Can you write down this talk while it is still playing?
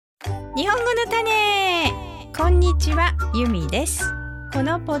日本語の種。こんにちは、ゆみです。こ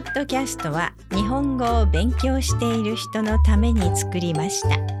のポッドキャストは日本語を勉強している人のために作りました。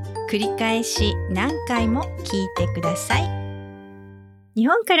繰り返し何回も聞いてください。日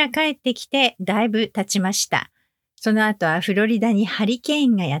本から帰ってきてだいぶ経ちました。その後はフロリダにハリケ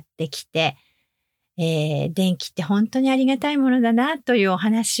ーンがやってきて、電気って本当にありがたいものだなというお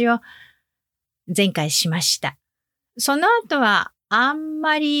話を前回しました。その後はあん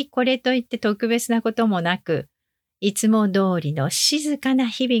まりこれといって特別なこともなく、いつも通りの静かな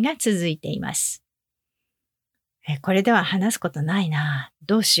日々が続いています。これでは話すことないな、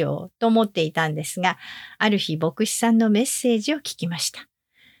どうしようと思っていたんですが、ある日牧師さんのメッセージを聞きました。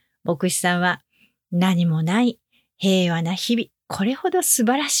牧師さんは、何もない平和な日々、これほど素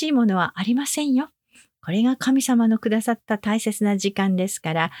晴らしいものはありませんよ。これが神様のくださった大切な時間です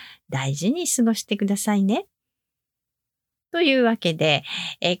から、大事に過ごしてくださいね。というわけで、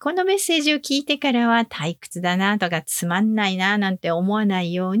このメッセージを聞いてからは退屈だなとかつまんないななんて思わな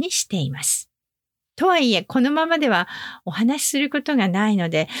いようにしています。とはいえ、このままではお話しすることがないの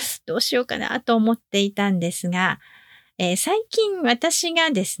で、どうしようかなと思っていたんですが、最近私が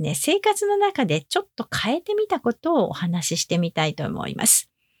ですね、生活の中でちょっと変えてみたことをお話ししてみたいと思います。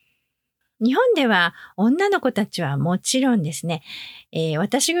日本では女の子たちはもちろんですね、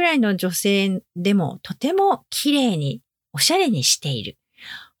私ぐらいの女性でもとても綺麗におしゃれにしている。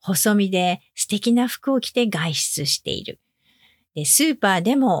細身で素敵な服を着て外出している。で、スーパー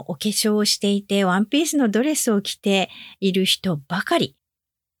でもお化粧をしていてワンピースのドレスを着ている人ばかり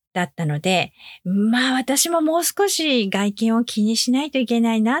だったので、私ももう少し外見を気にしないといけ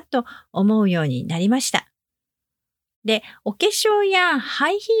ないなと思うようになりました。で、お化粧や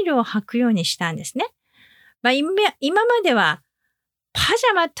ハイヒールを履くようにしたんですね。今まではパジ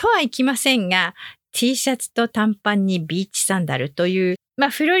ャマとはいきませんが、T シャツと短パンにビーチサンダルという、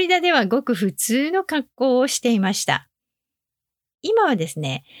フロリダではごく普通の格好をしていました。今はです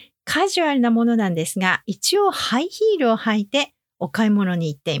ね、カジュアルなものなんですが、一応ハイヒールを履いてお買い物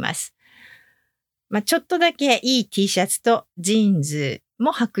に行っています。ちょっとだけいい T シャツとジーンズ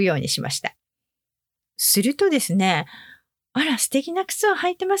も履くようにしました。するとですね、あら素敵な靴を履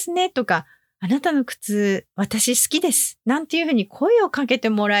いてますねとか、あなたの靴私好きですなんていうふうに声をかけて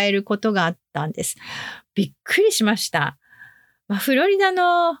もらえることがあったんです。びっくりしました。フロリダ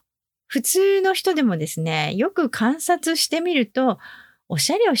の普通の人でもですね、よく観察してみると、お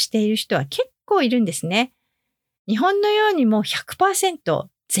しゃれをしている人は結構いるんですね。日本のようにもう 100%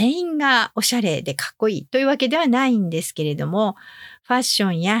 全員がおしゃれでかっこいいというわけではないんですけれども、ファッショ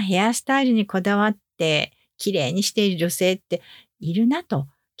ンやヘアスタイルにこだわって綺麗にしている女性っているなと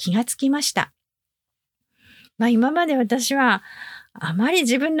気がつきました。今まで私はあまり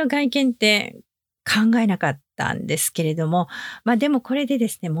自分の外見って考えなかったんですけれども、でもこれでで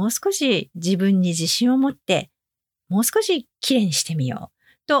すね、もう少し自分に自信を持って、もう少し綺麗にしてみよう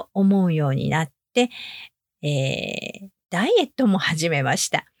と思うようになって、ダイエットも始めまし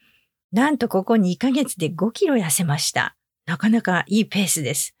た。なんとここ2ヶ月で5キロ痩せました。なかなかいいペース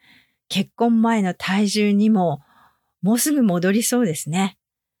です。結婚前の体重にももうすぐ戻りそうですね。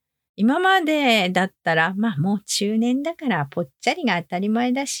今までだったら、もう中年だからぽっちゃりが当たり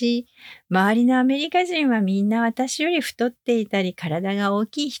前だし、周りのアメリカ人はみんな私より太っていたり体が大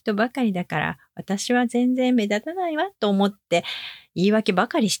きい人ばかりだから、私は全然目立たないわと思って言い訳ば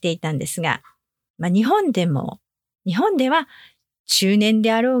かりしていたんですが、日本では中年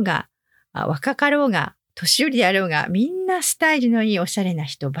であろうが、若かろうが、年寄りであろうが、みんなスタイルのいいおしゃれな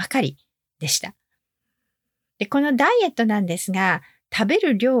人ばかりでした。で、このダイエットなんですが、食べ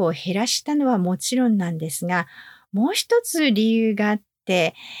る量を減らしたのはもちろんなんですが、もう一つ理由があっ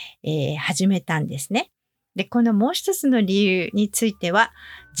て、始めたんですね。で、このもう一つの理由については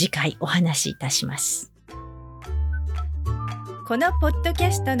次回お話しいたします。このポッドキ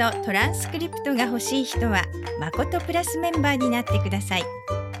ャストのトランスクリプトが欲しい人は、まことプラスメンバーになってください。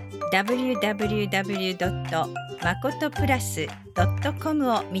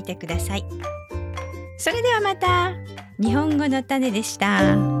www.makotoplus.com を見てください。それではまた。日本語の種でし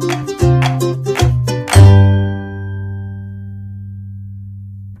た。